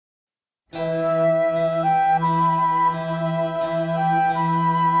My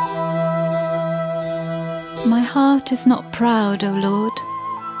heart is not proud, O Lord.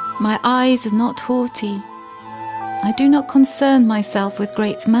 My eyes are not haughty. I do not concern myself with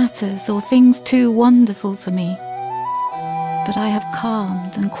great matters or things too wonderful for me. But I have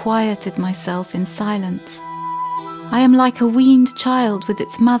calmed and quieted myself in silence. I am like a weaned child with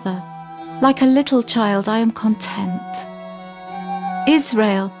its mother. Like a little child, I am content.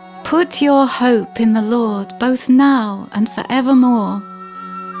 Israel, put your hope in the Lord, both now and forevermore.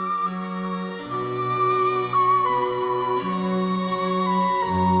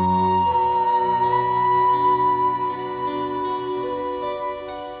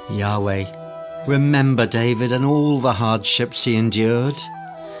 Yahweh, remember David and all the hardships he endured,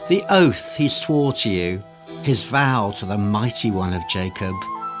 the oath he swore to you, his vow to the mighty one of Jacob.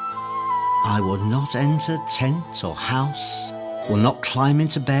 I will not enter tent or house, will not climb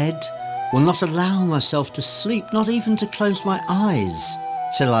into bed, will not allow myself to sleep, not even to close my eyes,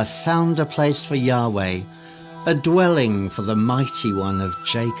 till I've found a place for Yahweh, a dwelling for the mighty one of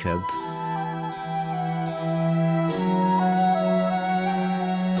Jacob.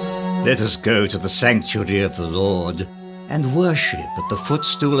 Let us go to the sanctuary of the Lord and worship at the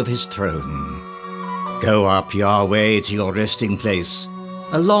footstool of his throne. Go up, Yahweh, to your resting place,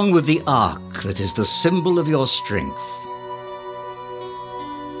 along with the ark that is the symbol of your strength.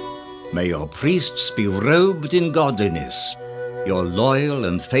 May your priests be robed in godliness, your loyal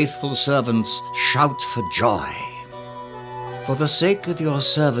and faithful servants shout for joy. For the sake of your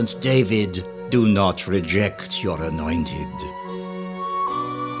servant David, do not reject your anointed.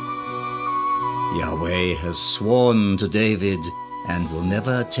 Yahweh has sworn to David and will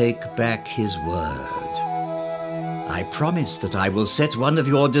never take back his word. I promise that I will set one of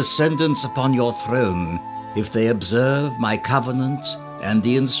your descendants upon your throne if they observe my covenant and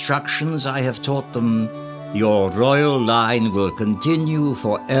the instructions I have taught them. Your royal line will continue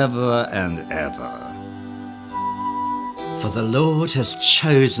forever and ever. For the Lord has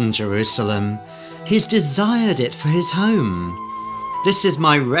chosen Jerusalem. He's desired it for his home. This is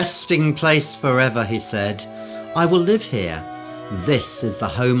my resting place forever, he said. I will live here. This is the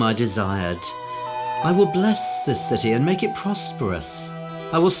home I desired. I will bless this city and make it prosperous.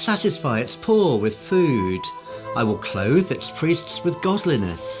 I will satisfy its poor with food. I will clothe its priests with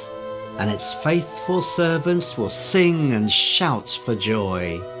godliness, and its faithful servants will sing and shout for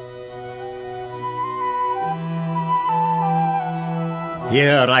joy.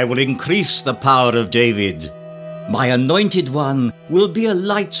 Here I will increase the power of David. My anointed one will be a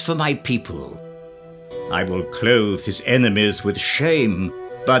light for my people. I will clothe his enemies with shame,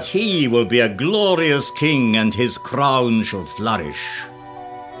 but he will be a glorious king, and his crown shall flourish.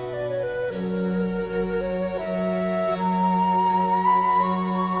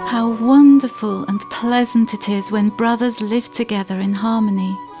 How wonderful and pleasant it is when brothers live together in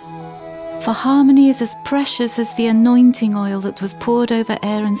harmony. For harmony is as precious as the anointing oil that was poured over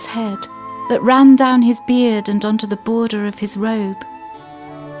Aaron's head, that ran down his beard and onto the border of his robe.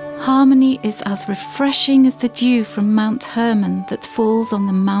 Harmony is as refreshing as the dew from Mount Hermon that falls on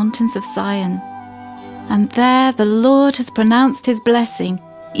the mountains of Zion. And there the Lord has pronounced his blessing,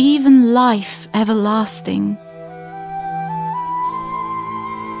 even life everlasting.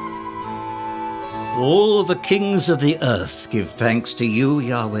 All the kings of the earth give thanks to you,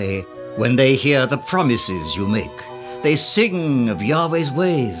 Yahweh, when they hear the promises you make. They sing of Yahweh's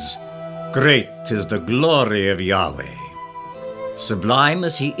ways. Great is the glory of Yahweh. Sublime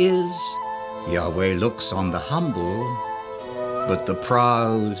as he is, Yahweh looks on the humble, but the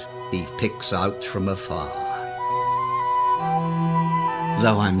proud he picks out from afar.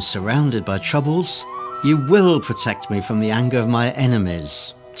 Though I'm surrounded by troubles, you will protect me from the anger of my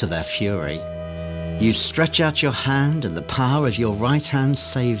enemies, to their fury. You stretch out your hand, and the power of your right hand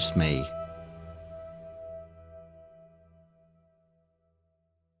saves me.